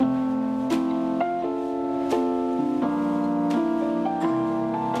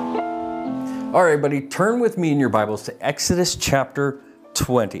All right, buddy, turn with me in your Bibles to Exodus chapter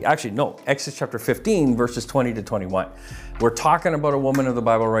 20. Actually, no, Exodus chapter 15, verses 20 to 21. We're talking about a woman of the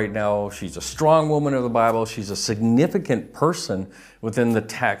Bible right now. She's a strong woman of the Bible. She's a significant person within the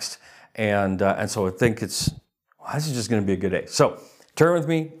text. And so I think this is just going to be a good day. So turn with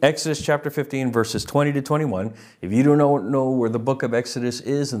me, Exodus chapter 15, verses 20 to 21. If you don't know where the book of Exodus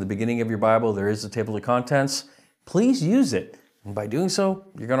is in the beginning of your Bible, there is a table of contents. Please use it. And by doing so,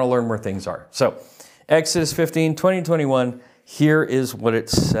 you're going to learn where things are. So, Exodus 15, 20, 21, here is what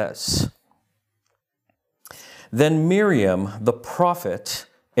it says. Then Miriam, the prophet,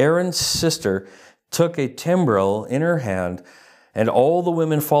 Aaron's sister, took a timbrel in her hand, and all the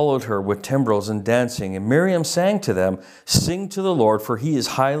women followed her with timbrels and dancing. And Miriam sang to them, "Sing to the Lord, for he is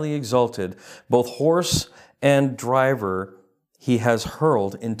highly exalted. Both horse and driver he has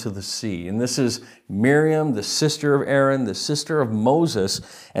hurled into the sea." And this is Miriam, the sister of Aaron, the sister of Moses.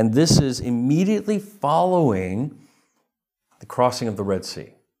 And this is immediately following the crossing of the Red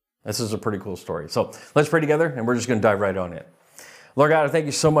Sea. This is a pretty cool story. So let's pray together, and we're just going to dive right on in. Lord God, I thank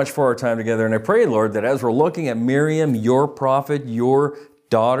you so much for our time together. And I pray, Lord, that as we're looking at Miriam, your prophet, your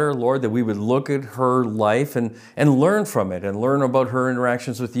daughter, Lord, that we would look at her life and learn from it and learn about her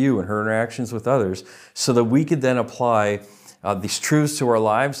interactions with you and her interactions with others so that we could then apply these truths to our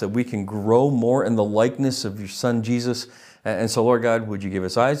lives, that we can grow more in the likeness of your Son, Jesus. And so, Lord God, would you give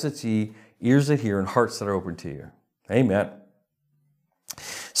us eyes that see, ears that hear, and hearts that are open to you. Amen.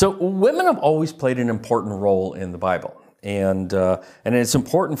 So women have always played an important role in the Bible. And it's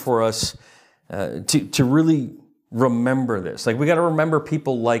important for us to really remember this. Like, we got to remember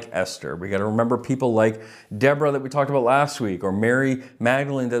people like Esther. We got to remember people like Deborah that we talked about last week, or Mary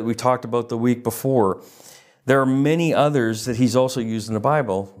Magdalene that we talked about the week before. There are many others that he's also used in the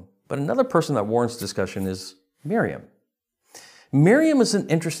Bible, but another person that warrants discussion is Miriam. Miriam is an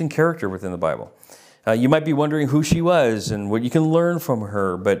interesting character within the Bible. You might be wondering who she was and what you can learn from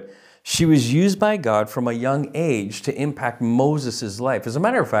her, but she was used by God from a young age to impact Moses' life. As a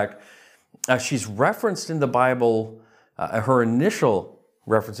matter of fact, she's referenced in the Bible, her initial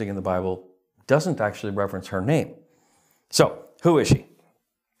referencing in the Bible doesn't actually reference her name. So, who is she?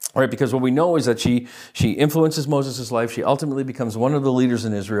 All right, because what we know is that she influences Moses' life. She ultimately becomes one of the leaders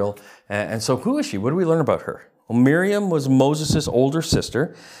in Israel. And so who is she? What do we learn about her? Well, Miriam was Moses' older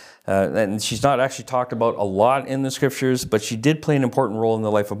sister. And she's not actually talked about a lot in the scriptures, but she did play an important role in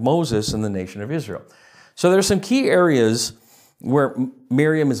the life of Moses and the nation of Israel. So there's some key areas where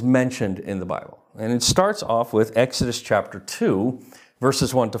Miriam is mentioned in the Bible. And it starts off with Exodus chapter 2,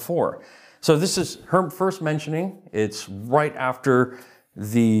 verses 1 to 4. So this is her first mentioning. It's right after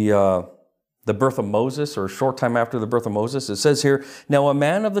the birth of Moses, or a short time after the birth of Moses. It says here, "Now a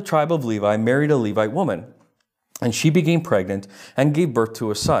man of the tribe of Levi married a Levite woman, and she became pregnant and gave birth to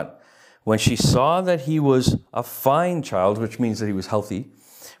a son. When she saw that he was a fine child," which means that he was healthy,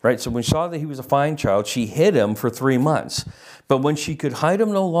 right? So when she saw that he was a fine child, she hid him for 3 months. But when she could hide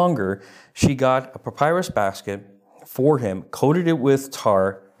him no longer, she got a papyrus basket for him, coated it with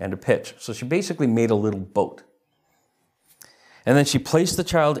tar and a pitch. So she basically made a little boat. And then she placed the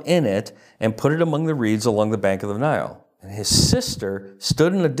child in it and put it among the reeds along the bank of the Nile. And his sister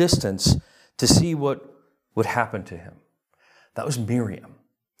stood in a distance to see what would happen to him. That was Miriam.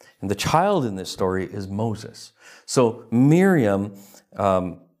 And the child in this story is Moses. So Miriam,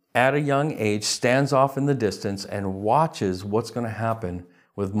 at a young age, stands off in the distance and watches what's going to happen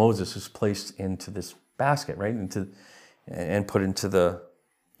with Moses, who's placed into this basket, right? And put into the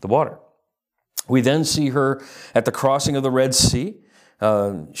water. We then see her at the crossing of the Red Sea.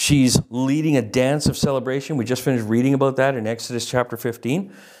 She's leading a dance of celebration. We just finished reading about that in Exodus chapter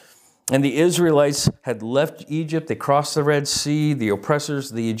 15. And the Israelites had left Egypt. They crossed the Red Sea. The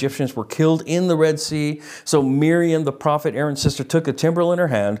oppressors, the Egyptians, were killed in the Red Sea. So Miriam, the prophet, Aaron's sister, took a timbrel in her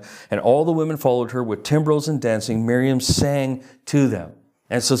hand, and all the women followed her with timbrels and dancing. Miriam sang to them.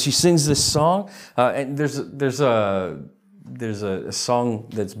 And so she sings this song. And there's a song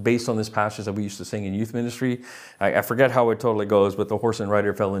that's based on this passage that we used to sing in youth ministry. I forget how it totally goes, but the horse and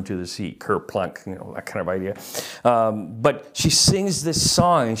rider fell into the sea, kerplunk, that kind of idea. But she sings this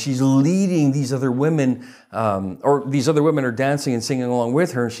song, and she's leading these other women, or these other women are dancing and singing along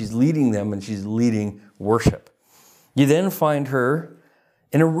with her, and she's leading them, and she's leading worship. You then find her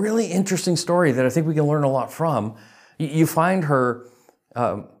in a really interesting story that I think we can learn a lot from. You find her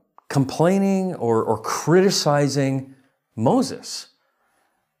complaining or criticizing Moses.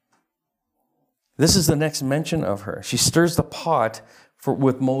 This is the next mention of her. She stirs the pot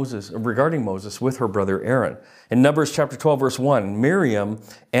with Moses, regarding Moses, with her brother Aaron. In Numbers chapter 12, verse 1, Miriam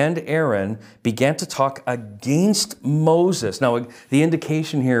and Aaron began to talk against Moses. Now, the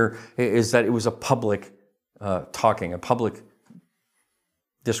indication here is that it was a public talking, a public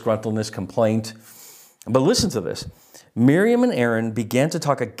disgruntledness, complaint. But listen to this. Miriam and Aaron began to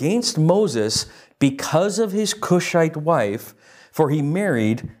talk against Moses because of his Cushite wife, for he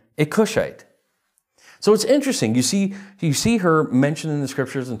married a Cushite. So it's interesting. You see her mentioned in the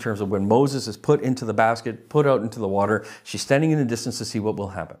scriptures in terms of when Moses is put into the basket, put out into the water. She's standing in the distance to see what will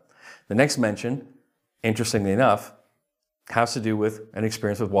happen. The next mention, interestingly enough, has to do with an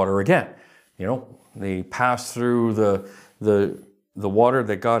experience with water again. You know, they pass through the water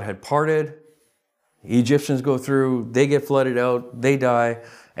that God had parted. The Egyptians go through, they get flooded out, they die.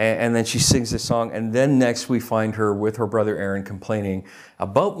 And then she sings this song. And then next we find her with her brother Aaron complaining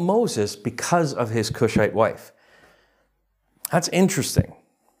about Moses because of his Cushite wife. That's interesting,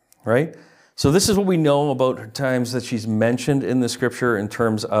 right? So this is what we know about her times that she's mentioned in the scripture in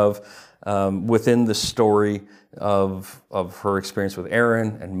terms of within the story of her experience with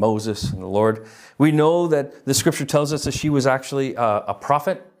Aaron and Moses and the Lord. We know that the scripture tells us that she was actually a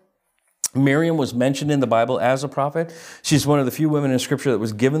prophet. Miriam was mentioned in the Bible as a prophet. She's one of the few women in Scripture that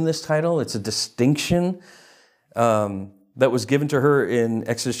was given this title. It's a distinction that was given to her in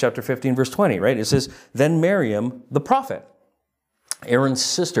Exodus chapter 15, verse 20, right? It says, then Miriam, the prophet, Aaron's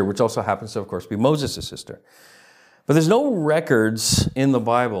sister, which also happens to, of course, be Moses' sister. But there's no records in the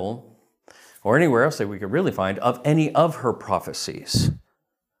Bible or anywhere else that we could really find of any of her prophecies.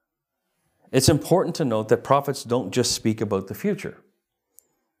 It's important to note that prophets don't just speak about the future.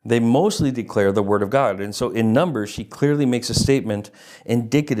 They mostly declare the word of God. And so in Numbers, she clearly makes a statement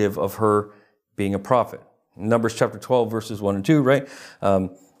indicative of her being a prophet. In Numbers chapter 12, verses 1 and 2, right?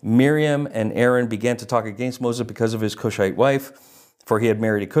 Miriam and Aaron began to talk against Moses because of his Cushite wife, for he had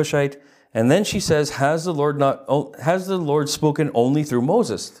married a Cushite. And then she says, has the Lord spoken only through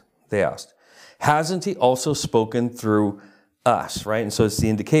Moses? They asked. Hasn't he also spoken through us, right? And so it's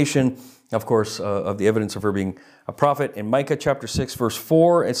the indication, of course, of the evidence of her being a prophet. In Micah chapter 6, verse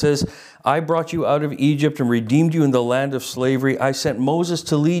 4, it says, I brought you out of Egypt and redeemed you in the land of slavery. I sent Moses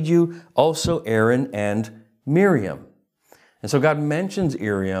to lead you, also Aaron and Miriam. And so God mentions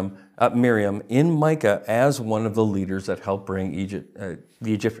Miriam in Micah as one of the leaders that helped bring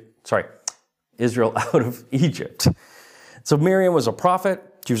Israel out of Egypt. So Miriam was a prophet.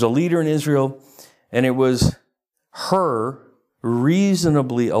 She was a leader in Israel. And it was her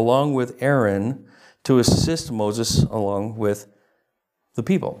reasonably, along with Aaron, to assist Moses along with the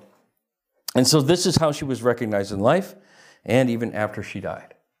people. And so this is how she was recognized in life and even after she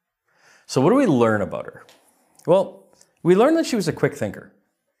died. So what do we learn about her? Well, we learn that she was a quick thinker.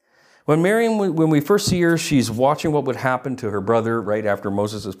 When we first see her, she's watching what would happen to her brother right after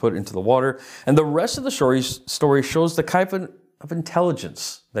Moses is put into the water. And the rest of the story shows the kind of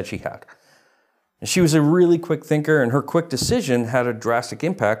intelligence that she had. And she was a really quick thinker, and her quick decision had a drastic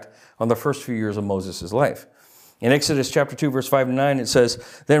impact on the first few years of Moses' life. In Exodus chapter 2, verse 5 and 9, it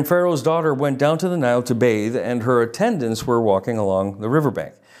says, then Pharaoh's daughter went down to the Nile to bathe, and her attendants were walking along the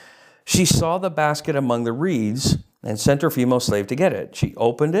riverbank. She saw the basket among the reeds and sent her female slave to get it. She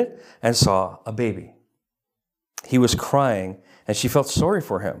opened it and saw a baby. He was crying, and she felt sorry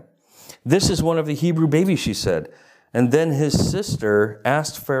for him. This is one of the Hebrew babies, she said. And then his sister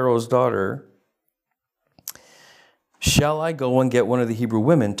asked Pharaoh's daughter, shall I go and get one of the Hebrew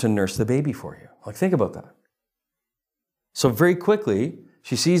women to nurse the baby for you? Like, think about that. So very quickly,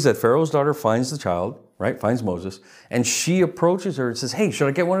 she sees that Pharaoh's daughter finds the child, right? Finds Moses. And she approaches her and says, hey, should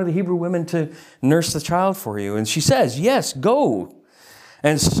I get one of the Hebrew women to nurse the child for you? And she says, yes, go.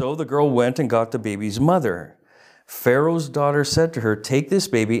 And so the girl went and got the baby's mother. Pharaoh's daughter said to her, take this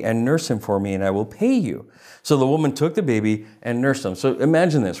baby and nurse him for me, and I will pay you. So the woman took the baby and nursed him. So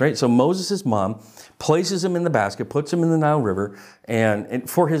imagine this, right? So Moses' mom places him in the basket, puts him in the Nile River, and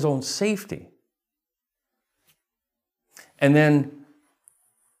for his own safety. And then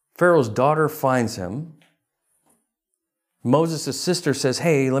Pharaoh's daughter finds him. Moses' sister says,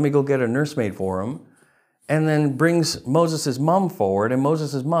 hey, let me go get a nursemaid for him. And then brings Moses' mom forward, and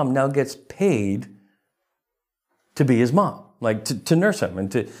Moses' mom now gets paid to be his mom, like to nurse him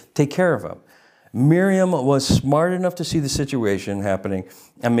and to take care of him. Miriam was smart enough to see the situation happening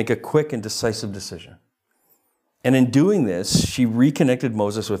and make a quick and decisive decision. And in doing this, she reconnected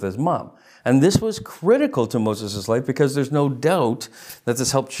Moses with his mom. And this was critical to Moses' life because there's no doubt that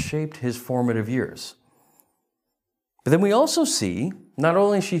this helped shape his formative years. But then we also see, not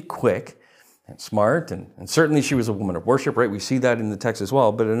only is she quick, and smart, and certainly she was a woman of worship, right? We see that in the text as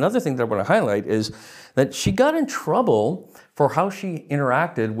well. But another thing that I want to highlight is that she got in trouble for how she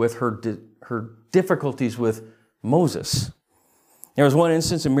interacted with her difficulties with Moses. There was one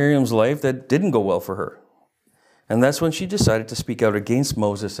instance in Miriam's life that didn't go well for her. And that's when she decided to speak out against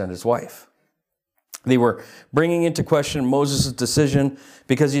Moses and his wife. They were bringing into question Moses' decision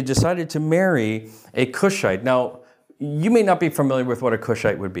because he decided to marry a Cushite. Now, you may not be familiar with what a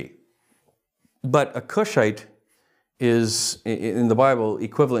Cushite would be, but a Cushite is, in the Bible,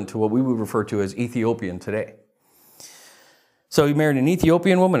 equivalent to what we would refer to as Ethiopian today. So he married an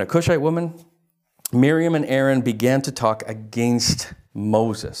Ethiopian woman, a Cushite woman. Miriam and Aaron began to talk against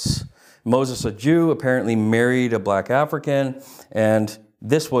Moses. Moses, a Jew, apparently married a black African, and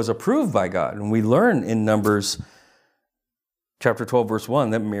this was approved by God. And we learn in Numbers chapter 12, verse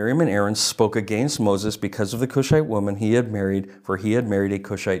 1, that Miriam and Aaron spoke against Moses because of the Cushite woman he had married, for he had married a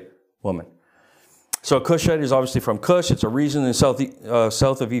Cushite woman. So a Cushite is obviously from Cush. It's a region in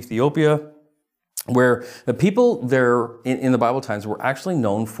south of Ethiopia, where the people there in the Bible times were actually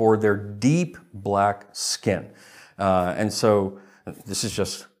known for their deep black skin. And so this is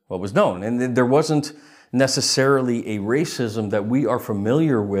just what was known. And there wasn't necessarily a racism that we are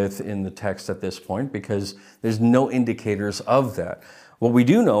familiar with in the text at this point, because there's no indicators of that. What we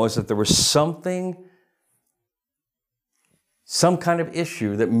do know is that there was some kind of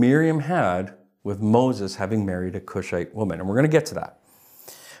issue that Miriam had with Moses having married a Cushite woman. And we're going to get to that.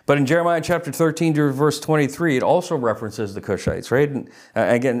 But in Jeremiah chapter 13 to verse 23, it also references the Cushites, right?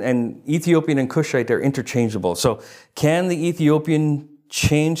 And Ethiopian and Cushite are interchangeable. So can the Ethiopian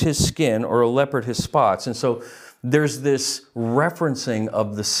change his skin, or a leopard his spots? And so there's this referencing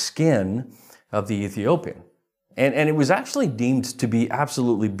of the skin of the Ethiopian. And it was actually deemed to be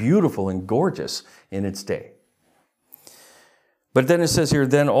absolutely beautiful and gorgeous in its day. But then it says here,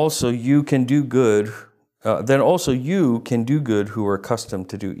 then also you can do good who are accustomed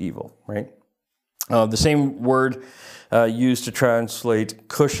to do evil, right? The same word used to translate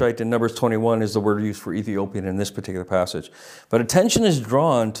Cushite in Numbers 21 is the word used for Ethiopian in this particular passage. But attention is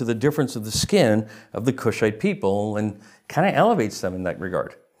drawn to the difference of the skin of the Cushite people, and kind of elevates them in that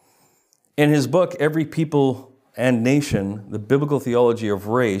regard. In his book, Every People and Nation, The Biblical Theology of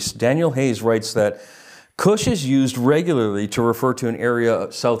Race, Daniel Hayes writes that Cush is used regularly to refer to an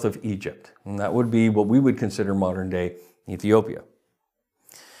area south of Egypt, and that would be what we would consider modern-day Ethiopia.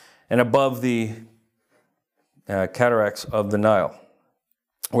 And above the cataracts of the Nile,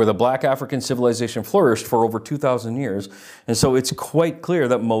 where the black African civilization flourished for over 2,000 years. And so it's quite clear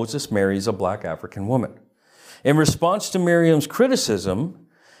that Moses marries a black African woman. In response to Miriam's criticism,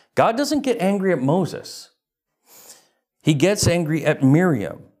 God doesn't get angry at Moses. He gets angry at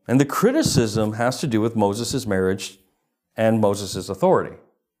Miriam. And the criticism has to do with Moses' marriage and Moses' authority.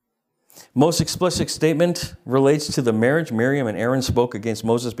 Most explicit statement relates to the marriage. Miriam and Aaron spoke against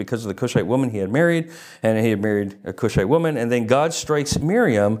Moses because of the Cushite woman he had married, and he had married a Cushite woman, and then God strikes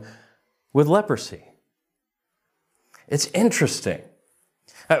Miriam with leprosy. It's interesting.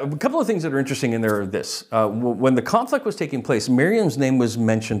 A couple of things that are interesting in there are this. When the conflict was taking place, Miriam's name was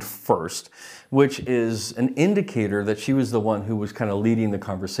mentioned first, which is an indicator that she was the one who was kind of leading the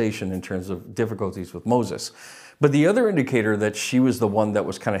conversation in terms of difficulties with Moses. But the other indicator that she was the one that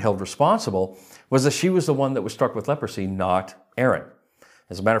was kind of held responsible was that she was the one that was struck with leprosy, not Aaron.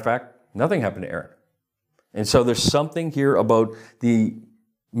 As a matter of fact, nothing happened to Aaron. And so there's something here about the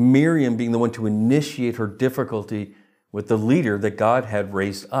Miriam being the one to initiate her difficulty with the leader that God had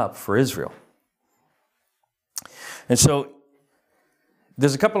raised up for Israel. And so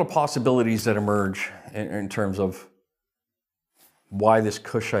there's a couple of possibilities that emerge in terms of why this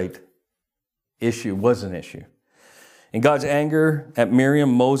Cushite issue was an issue. In God's anger at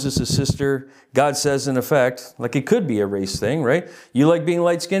Miriam, Moses' sister, God says in effect, like it could be a race thing, right? You like being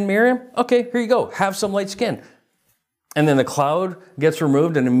light-skinned, Miriam? Okay, here you go. Have some light skin. And then the cloud gets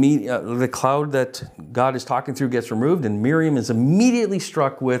removed, and the cloud that God is talking through gets removed, and Miriam is immediately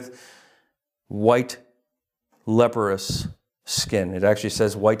struck with white, leprous skin. It actually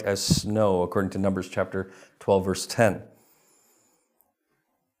says white as snow, according to Numbers chapter 12, verse 10.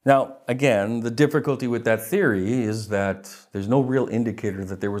 Now, again, the difficulty with that theory is that there's no real indicator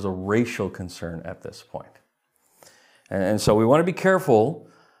that there was a racial concern at this point. And so we want to be careful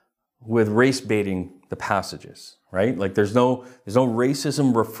with race baiting the passages, right? Like there's no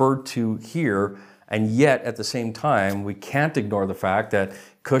racism referred to here, and yet at the same time, we can't ignore the fact that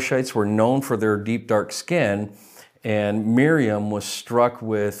Cushites were known for their deep, dark skin, and Miriam was struck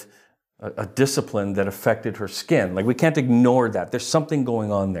with a discipline that affected her skin. Like we can't ignore that. There's something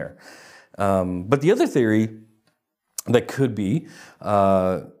going on there. But the other theory that could be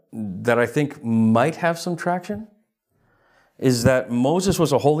that I think might have some traction is that Moses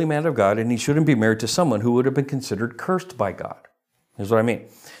was a holy man of God and he shouldn't be married to someone who would have been considered cursed by God. Here's what I mean.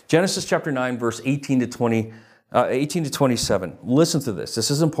 Genesis chapter 9, verse 18 to 27. Listen to this.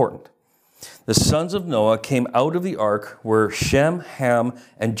 This is important. The sons of Noah came out of the ark were Shem, Ham,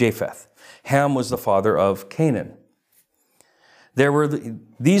 and Japheth. Ham was the father of Canaan.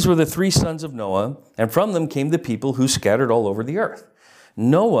 These were the three sons of Noah, and from them came the people who scattered all over the earth.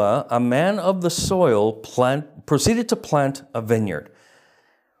 Noah, a man of the soil, proceeded to plant a vineyard.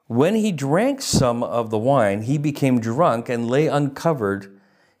 When he drank some of the wine, he became drunk and lay uncovered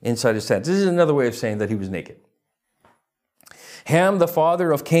inside his tent. This is another way of saying that he was naked. Ham, the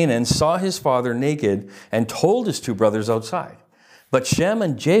father of Canaan, saw his father naked and told his two brothers outside. But Shem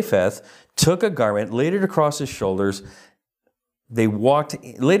and Japheth took a garment, laid it across his shoulders.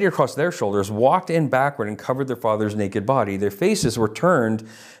 Laid it across their shoulders, walked in backward, and covered their father's naked body. Their faces were turned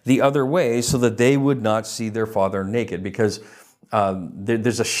the other way so that they would not see their father naked, because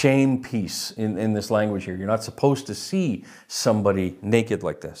there's a shame piece in this language here. You're not supposed to see somebody naked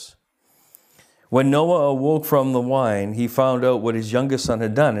like this. When Noah awoke from the wine, he found out what his youngest son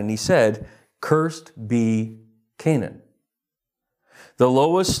had done, and he said, "Cursed be Canaan. The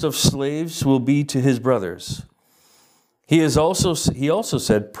lowest of slaves will be to his brothers." He also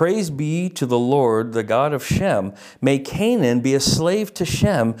said, "Praise be to the Lord, the God of Shem. May Canaan be a slave to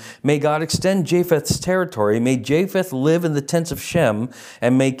Shem. May God extend Japheth's territory. May Japheth live in the tents of Shem,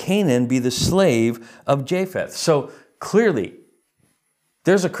 and may Canaan be the slave of Japheth." So clearly,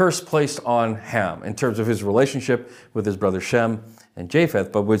 there's a curse placed on Ham in terms of his relationship with his brother Shem and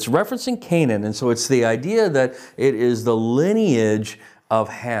Japheth, but it's referencing Canaan, and so it's the idea that it is the lineage of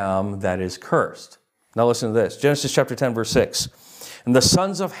Ham that is cursed. Now listen to this. Genesis chapter 10, verse 6. And the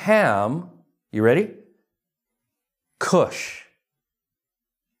sons of Ham, you ready? Cush,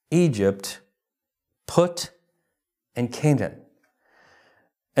 Egypt, Put, and Canaan.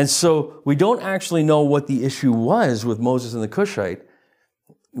 And so we don't actually know what the issue was with Moses and the Cushite.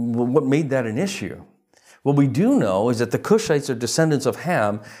 What made that an issue? What we do know is that the Cushites are descendants of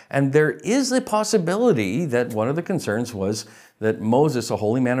Ham, and there is a possibility that one of the concerns was that Moses, a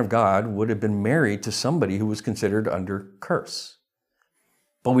holy man of God, would have been married to somebody who was considered under curse.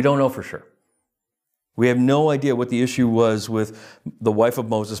 But we don't know for sure. We have no idea what the issue was with the wife of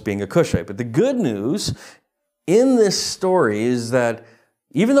Moses being a Cushite. But the good news in this story is that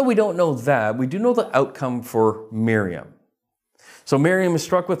even though we don't know that, we do know the outcome for Miriam. So Miriam is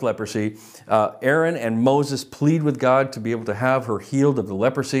struck with leprosy. Aaron and Moses plead with God to be able to have her healed of the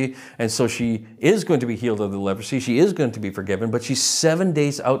leprosy. And so she is going to be healed of the leprosy. She is going to be forgiven. But she's 7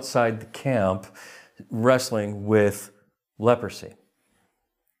 days outside the camp wrestling with leprosy.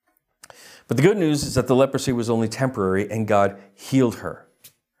 But the good news is that the leprosy was only temporary and God healed her.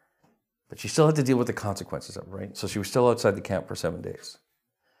 But she still had to deal with the consequences of it, right? So she was still outside the camp for 7 days.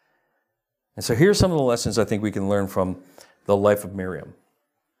 And so here's some of the lessons I think we can learn from the life of Miriam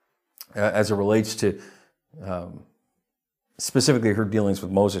as it relates to specifically her dealings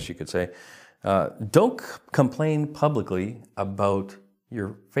with Moses, you could say. Don't complain publicly about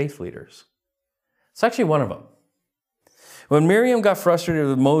your faith leaders. It's actually one of them. When Miriam got frustrated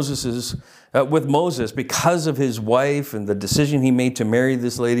with Moses because of his wife and the decision he made to marry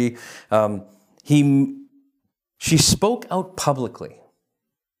this lady, she spoke out publicly.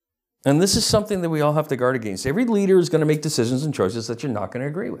 And this is something that we all have to guard against. Every leader is going to make decisions and choices that you're not going to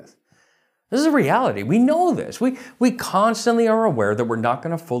agree with. This is a reality. We know this. We constantly are aware that we're not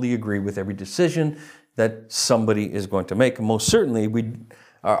going to fully agree with every decision that somebody is going to make. And most certainly,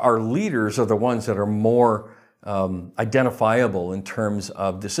 our leaders are the ones that are more identifiable in terms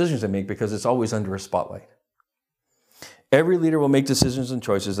of decisions they make because it's always under a spotlight. Every leader will make decisions and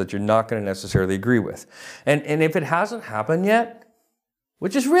choices that you're not going to necessarily agree with. And if it hasn't happened yet,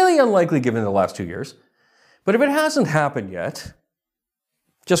 which is really unlikely given the last 2 years, but if it hasn't happened yet,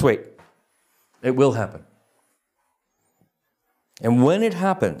 just wait. It will happen. And when it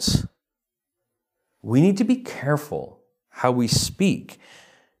happens, we need to be careful how we speak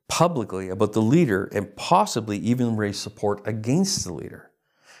publicly about the leader and possibly even raise support against the leader.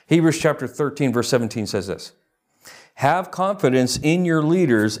 Hebrews chapter 13, verse 17 says this. Have confidence in your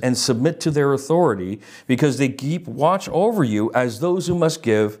leaders and submit to their authority because they keep watch over you as those who must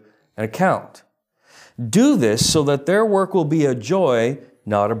give an account. Do this so that their work will be a joy,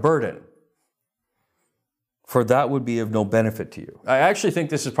 not a burden. For that would be of no benefit to you. I actually think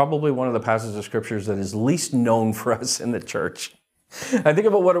this is probably one of the passages of scriptures that is least known for us in the church. I think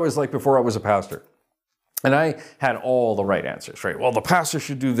about what it was like before I was a pastor. And I had all the right answers, right? Well, the pastor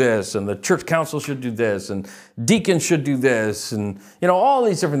should do this, and the church council should do this, and deacons should do this, and all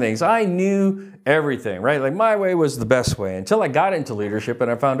these different things. I knew everything, right? Like my way was the best way until I got into leadership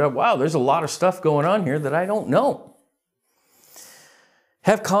and I found out, wow, there's a lot of stuff going on here that I don't know.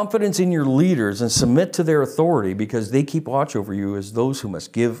 Have confidence in your leaders and submit to their authority because they keep watch over you as those who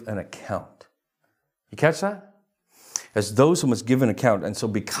must give an account. You catch that? As those who must give an account. And so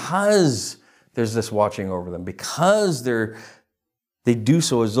because there's this watching over them, because they do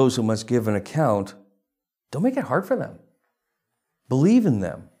so as those who must give an account, don't make it hard for them. Believe in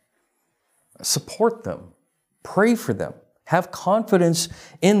them. Support them. Pray for them. Have confidence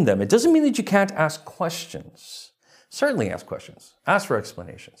in them. It doesn't mean that you can't ask questions. Certainly ask questions. Ask for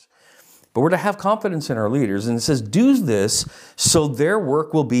explanations. But we're to have confidence in our leaders. And it says, do this so their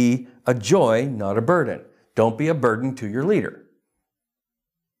work will be a joy, not a burden. Don't be a burden to your leader.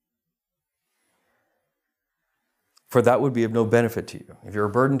 For that would be of no benefit to you. If you're a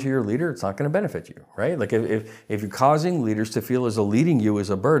burden to your leader, it's not going to benefit you, right? Like if you're causing leaders to feel as though leading you is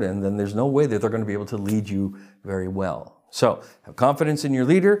a burden, then there's no way that they're going to be able to lead you very well. So have confidence in your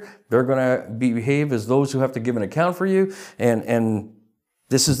leader. They're going to behave as those who have to give an account for you. And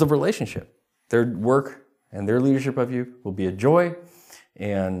this is the relationship. Their work and their leadership of you will be a joy,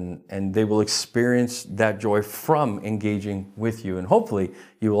 and they will experience that joy from engaging with you. And hopefully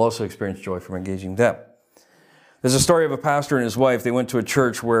you will also experience joy from engaging them. There's a story of a pastor and his wife. They went to a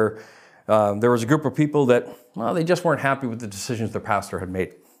church where there was a group of people that, well, they just weren't happy with the decisions their pastor had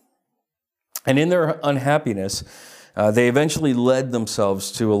made. And in their unhappiness, they eventually led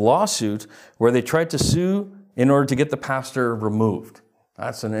themselves to a lawsuit where they tried to sue in order to get the pastor removed.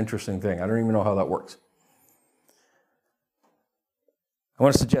 That's an interesting thing. I don't even know how that works. I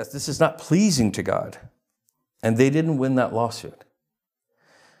want to suggest this is not pleasing to God, and they didn't win that lawsuit.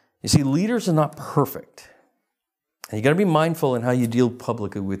 You see, leaders are not perfect. And you got to be mindful in how you deal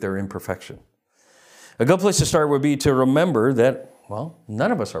publicly with their imperfection. A good place to start would be to remember that, well,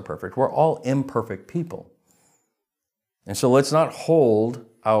 none of us are perfect. We're all imperfect people. And so let's not hold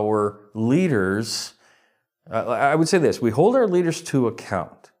our leaders, I would say this, we hold our leaders to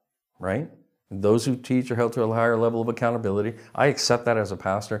account, right? Those who teach are held to a higher level of accountability. I accept that as a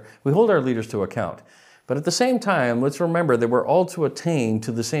pastor. We hold our leaders to account. But at the same time, let's remember that we're all to attain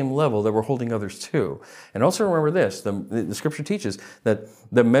to the same level that we're holding others to. And also remember this, the scripture teaches that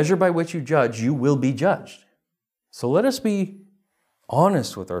the measure by which you judge, you will be judged. So let us be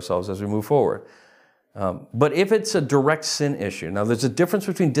honest with ourselves as we move forward. But if it's a direct sin issue, now there's a difference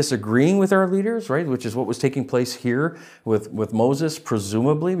between disagreeing with our leaders, right, which is what was taking place here with Moses,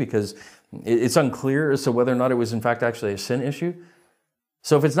 presumably, because it's unclear as to whether or not it was in fact actually a sin issue.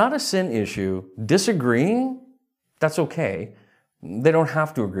 So if it's not a sin issue, disagreeing, that's okay. They don't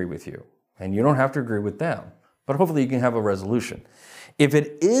have to agree with you, and you don't have to agree with them. But hopefully you can have a resolution. If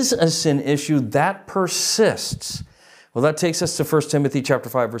it is a sin issue that persists, well, that takes us to 1 Timothy chapter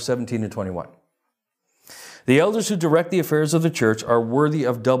 5, verse 17 to 21. The elders who direct the affairs of the church are worthy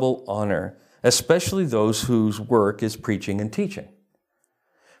of double honor, especially those whose work is preaching and teaching.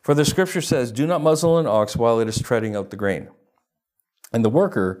 For the scripture says, do not muzzle an ox while it is treading out the grain, and the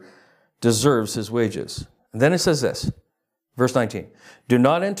worker deserves his wages. And then it says this, verse 19, do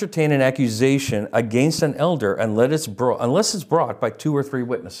not entertain an accusation against an elder unless it's brought by 2 or 3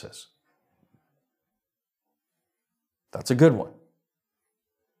 witnesses. That's a good one.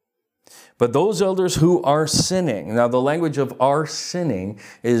 But those elders who are sinning, now the language of are sinning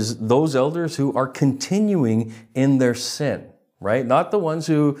is those elders who are continuing in their sin. Right? Not the ones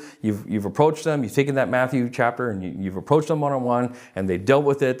who you've approached them, you've taken that Matthew chapter and you've approached them one-on-one and they dealt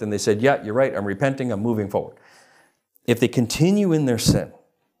with it and they said, yeah, you're right, I'm repenting, I'm moving forward. If they continue in their sin,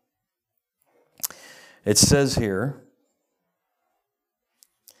 it says here,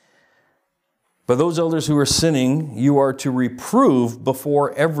 but those elders who are sinning, you are to reprove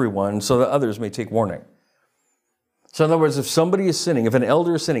before everyone so that others may take warning. So in other words, if somebody is sinning, if an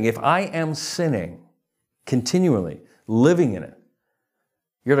elder is sinning, if I am sinning continually, living in it,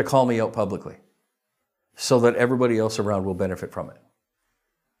 you're to call me out publicly so that everybody else around will benefit from it.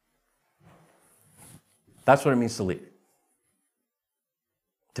 That's what it means to lead.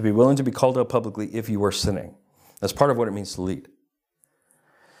 To be willing to be called out publicly if you are sinning. That's part of what it means to lead.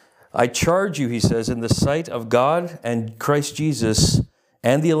 I charge you, he says, in the sight of God and Christ Jesus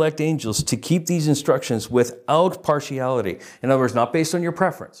and the elect angels to keep these instructions without partiality. In other words, not based on your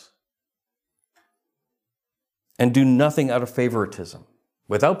preference. And do nothing out of favoritism.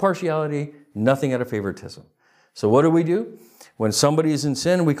 Without partiality, nothing out of favoritism. So what do? When somebody is in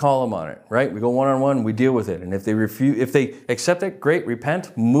sin, we call them on it, right? We go one-on-one, we deal with it. And if they refuse, if they accept it, great,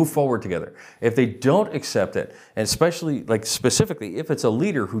 repent, move forward together. If they don't accept it, and especially, like specifically, if it's a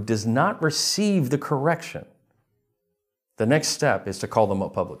leader who does not receive the correction, the next step is to call them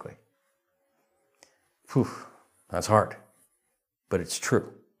up publicly. Whew, that's hard, but it's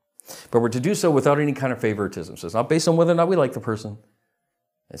true. But we're to do so without any kind of favoritism. So it's not based on whether or not we like the person.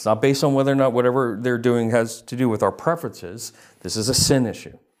 It's not based on whether or not whatever they're doing has to do with our preferences. This is a sin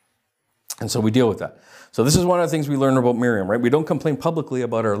issue. And so we deal with that. So this is one of the things we learn about Miriam, right? We don't complain publicly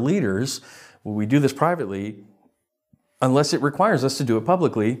about our leaders. We do this privately unless it requires us to do it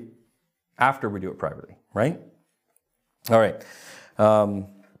publicly after we do it privately, right? All right. Then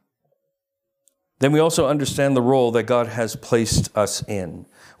we also understand the role that God has placed us in.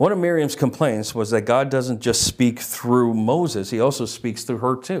 One of Miriam's complaints was that God doesn't just speak through Moses, he also speaks through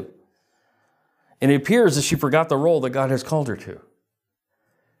her too. And it appears that she forgot the role that God has called her to.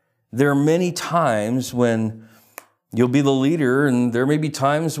 There are many times when you'll be the leader, and there may be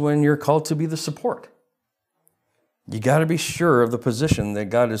times when you're called to be the support. You got to be sure of the position that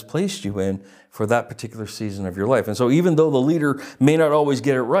God has placed you in for that particular season of your life. And so even though the leader may not always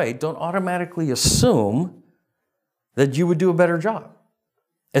get it right, don't automatically assume that you would do a better job,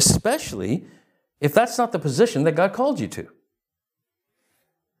 especially if that's not the position that God called you to.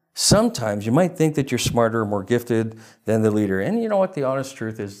 Sometimes you might think that you're smarter, more gifted than the leader. And you know what? The honest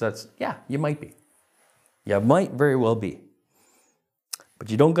truth is you might be. You might very well be. But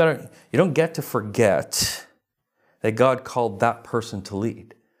you don't get to forget that God called that person to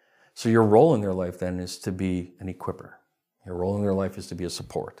lead. So your role in their life then is to be an equipper. Your role in their life is to be a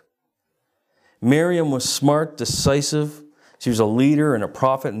support. Miriam was smart, decisive. She was a leader and a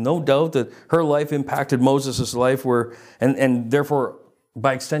prophet. No doubt that her life impacted Moses' life and therefore,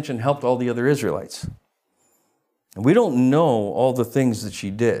 by extension, helped all the other Israelites. And we don't know all the things that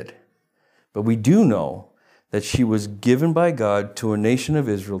she did, but we do know that she was given by God to a nation of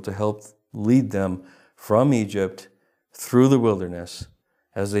Israel to help lead them from Egypt through the wilderness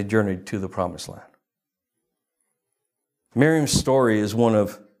as they journeyed to the promised land. Miriam's story is one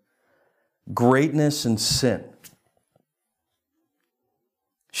of greatness and sin.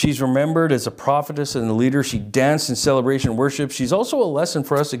 She's remembered as a prophetess and a leader. She danced in celebration and worship. She's also a lesson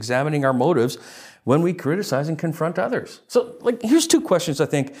for us examining our motives when we criticize and confront others. So, here's two questions I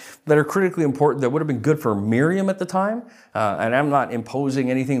think that are critically important that would have been good for Miriam at the time. And I'm not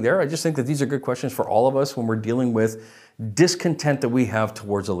imposing anything there. I just think that these are good questions for all of us when we're dealing with discontent that we have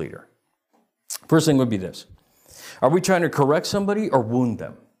towards a leader. First thing would be this. Are we trying to correct somebody or wound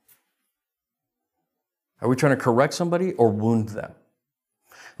them? Are we trying to correct somebody or wound them?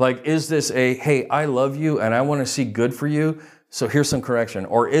 Is this hey, I love you and I want to see good for you, so here's some correction?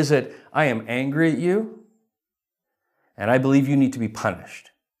 Or is it, I am angry at you and I believe you need to be punished?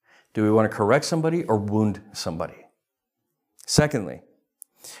 Do we want to correct somebody or wound somebody? Secondly,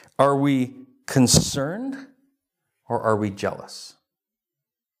 are we concerned or are we jealous?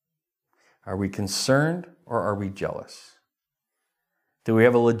 Are we concerned or are we jealous? Do we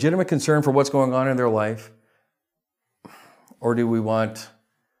have a legitimate concern for what's going on in their life? Or do we want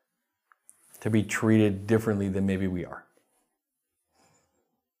to be treated differently than maybe we are?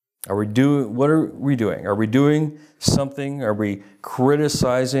 What are we doing? Are we doing something? Are we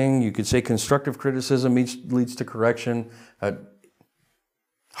criticizing? You could say constructive criticism leads to correction.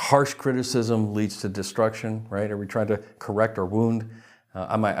 Harsh criticism leads to destruction, right? Are we trying to correct or wound?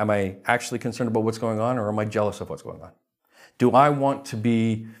 Am I actually concerned about what's going on, or am I jealous of what's going on? Do I want to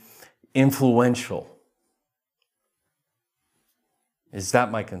be influential? Is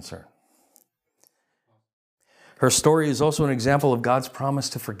that my concern? Her story is also an example of God's promise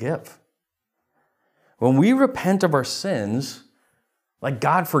to forgive. When we repent of our sins,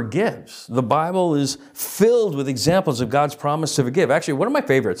 God forgives. The Bible is filled with examples of God's promise to forgive. Actually, one of my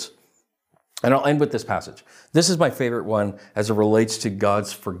favorites, and I'll end with this passage. This is my favorite one as it relates to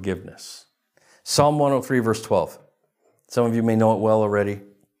God's forgiveness. Psalm 103, verse 12. Some of you may know it well already.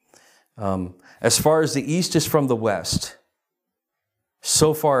 As far as the east is from the west,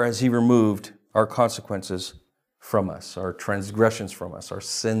 so far has he removed our consequences from us, our transgressions from us, our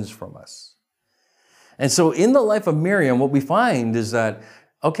sins from us. And so in the life of Miriam, what we find is that,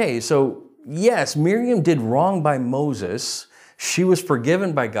 so yes, Miriam did wrong by Moses. She was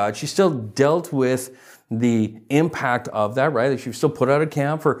forgiven by God. She still dealt with the impact of that, right? She was still put out of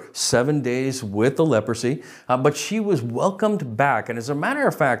camp for 7 days with the leprosy, but she was welcomed back. And as a matter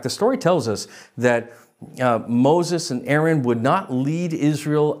of fact, the story tells us that Moses and Aaron would not lead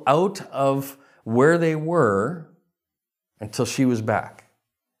Israel out of where they were until she was back.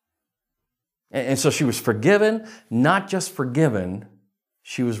 And so she was forgiven, not just forgiven,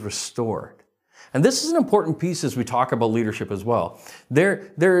 she was restored. And this is an important piece as we talk about leadership as well.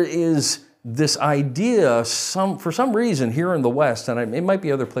 There is this idea, for some reason here in the West, and it might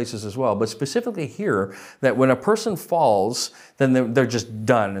be other places as well, but specifically here, that when a person falls, then they're just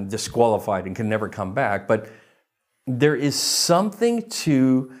done and disqualified and can never come back. But there is something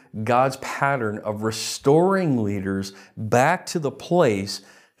to God's pattern of restoring leaders back to the place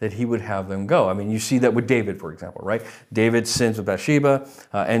that he would have them go. I mean, you see that with David, for example, right? David sins with Bathsheba,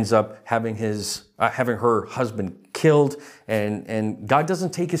 ends up having her husband killed, and God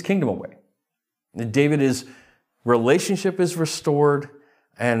doesn't take his kingdom away. David's relationship is restored,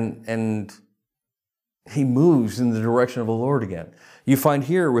 and he moves in the direction of the Lord again. You find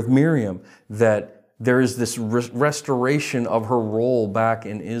here with Miriam that there is this restoration of her role back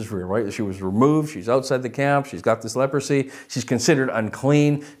in Israel, right? She was removed, she's outside the camp, she's got this leprosy, she's considered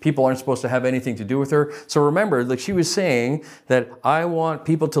unclean, people aren't supposed to have anything to do with her. So remember, like she was saying that I want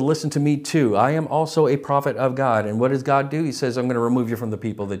people to listen to me too. I am also a prophet of God. And what does God do? He says, I'm going to remove you from the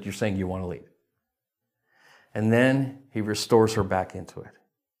people that you're saying you want to lead. And then he restores her back into it.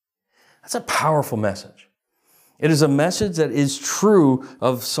 That's a powerful message. It is a message that is true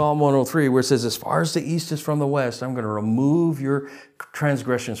of Psalm 103, where it says, as far as the east is from the west, I'm going to remove your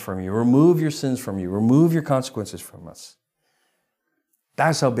transgressions from you, remove your sins from you, remove your consequences from us.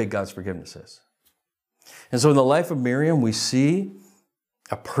 That's how big God's forgiveness is. And so in the life of Miriam, we see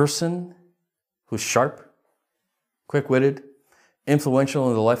a person who's sharp, quick-witted, influential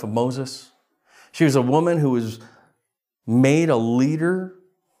in the life of Moses. She was a woman who was made a leader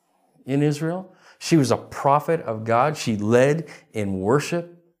in Israel. She was a prophet of God. She led in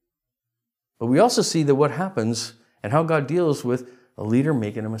worship. But we also see that what happens and how God deals with a leader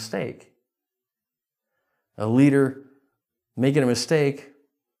making a mistake. A leader making a mistake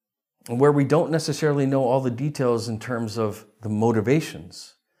where we don't necessarily know all the details in terms of the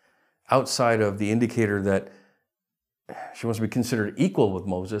motivations outside of the indicator that she wants to be considered equal with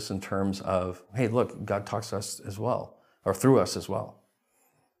Moses in terms of, hey, look, God talks to us as well, or through us as well.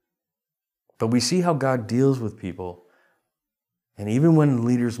 But we see how God deals with people, and even when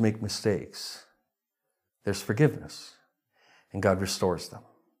leaders make mistakes, there's forgiveness, and God restores them.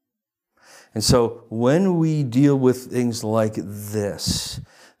 And so when we deal with things like this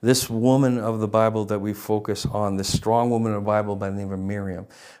woman of the Bible that we focus on, this strong woman of the Bible by the name of Miriam,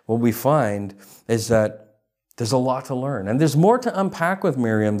 what we find is that there's a lot to learn. And there's more to unpack with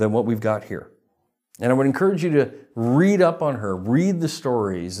Miriam than what we've got here. And I would encourage you to read up on her, read the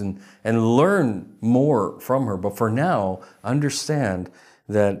stories, and learn more from her. But for now, understand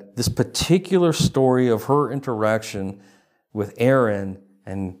that this particular story of her interaction with Aaron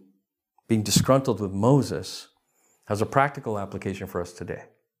and being disgruntled with Moses has a practical application for us today.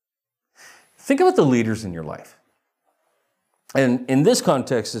 Think about the leaders in your life. And in this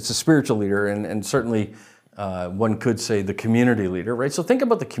context, it's a spiritual leader, and certainly one could say the community leader, right? So think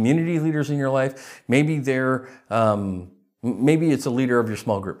about the community leaders in your life. Maybe maybe it's a leader of your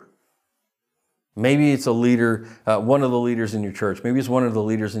small group. Maybe it's a leader, one of the leaders in your church. Maybe it's one of the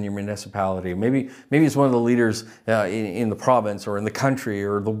leaders in your municipality. Maybe it's one of the leaders in the province or in the country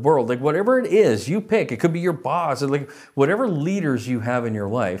or the world. Like whatever it is, you pick. It could be your boss. Like whatever leaders you have in your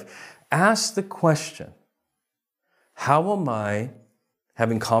life, ask the question, how am I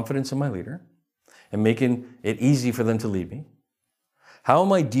having confidence in my leader and making it easy for them to lead me? How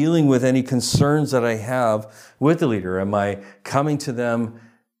am I dealing with any concerns that I have with the leader? Am I coming to them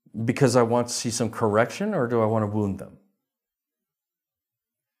because I want to see some correction, or do I want to wound them?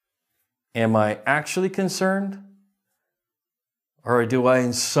 Am I actually concerned, or do I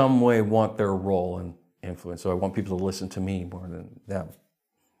in some way want their role and influence? So I want people to listen to me more than them.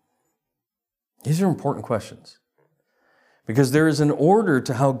 These are important questions, because there is an order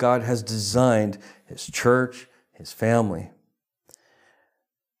to how God has designed His church, His family.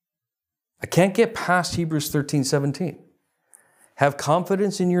 I can't get past Hebrews 13:17. Have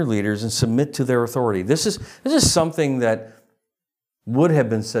confidence in your leaders and submit to their authority. This is something that would have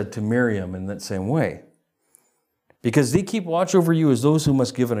been said to Miriam in that same way. Because they keep watch over you as those who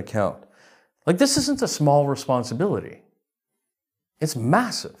must give an account. Like, this isn't a small responsibility. It's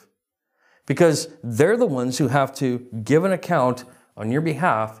massive. Because they're the ones who have to give an account on your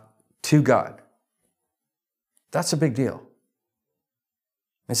behalf to God. That's a big deal.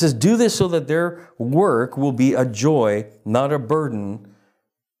 It says, do this so that their work will be a joy, not a burden,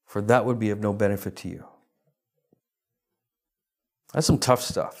 for that would be of no benefit to you. That's some tough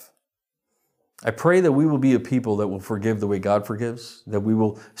stuff. I pray that we will be a people that will forgive the way God forgives, that we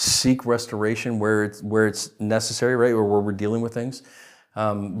will seek restoration where it's necessary, right, or where we're dealing with things.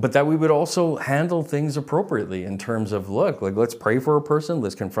 but that we would also handle things appropriately in terms of, look, like, let's pray for a person,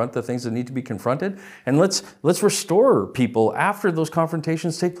 let's confront the things that need to be confronted, and let's restore people after those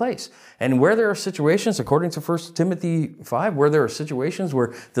confrontations take place. And where there are situations, according to 1 Timothy 5, where there are situations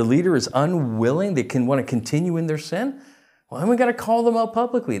where the leader is unwilling, they can want to continue in their sin, well, then we got to call them out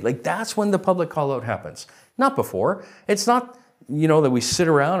publicly. Like, that's when the public call out happens, not before. It's not, that we sit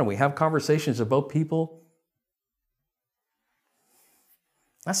around and we have conversations about people.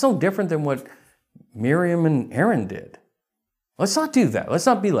 That's no different than what Miriam and Aaron did. Let's not do that. Let's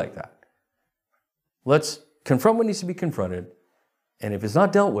not be like that. Let's confront what needs to be confronted. And if it's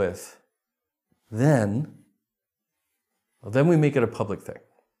not dealt with, then we make it a public thing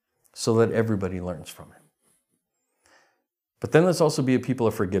so that everybody learns from it. But then let's also be a people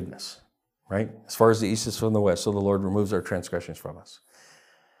of forgiveness, right? As far as the east is from the west, so the Lord removes our transgressions from us.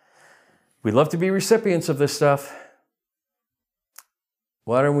 We love to be recipients of this stuff.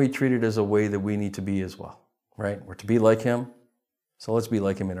 Why don't we treat it as a way that we need to be as well, right? We're to be like him, so let's be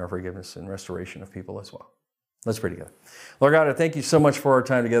like him in our forgiveness and restoration of people as well. Let's pray together. Lord God, I thank you so much for our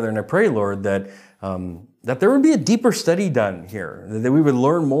time together, and I pray, Lord, that there would be a deeper study done here, that we would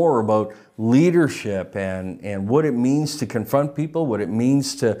learn more about leadership and what it means to confront people, what it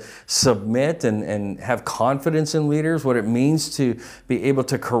means to submit and have confidence in leaders, what it means to be able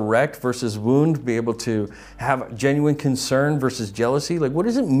to correct versus wound, be able to have genuine concern versus jealousy. Like, what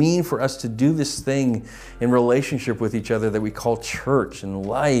does it mean for us to do this thing in relationship with each other that we call church and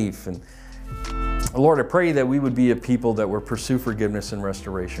life? And Lord, I pray that we would be a people that will pursue forgiveness and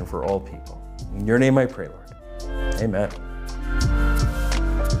restoration for all people. In your name I pray, Lord. Amen.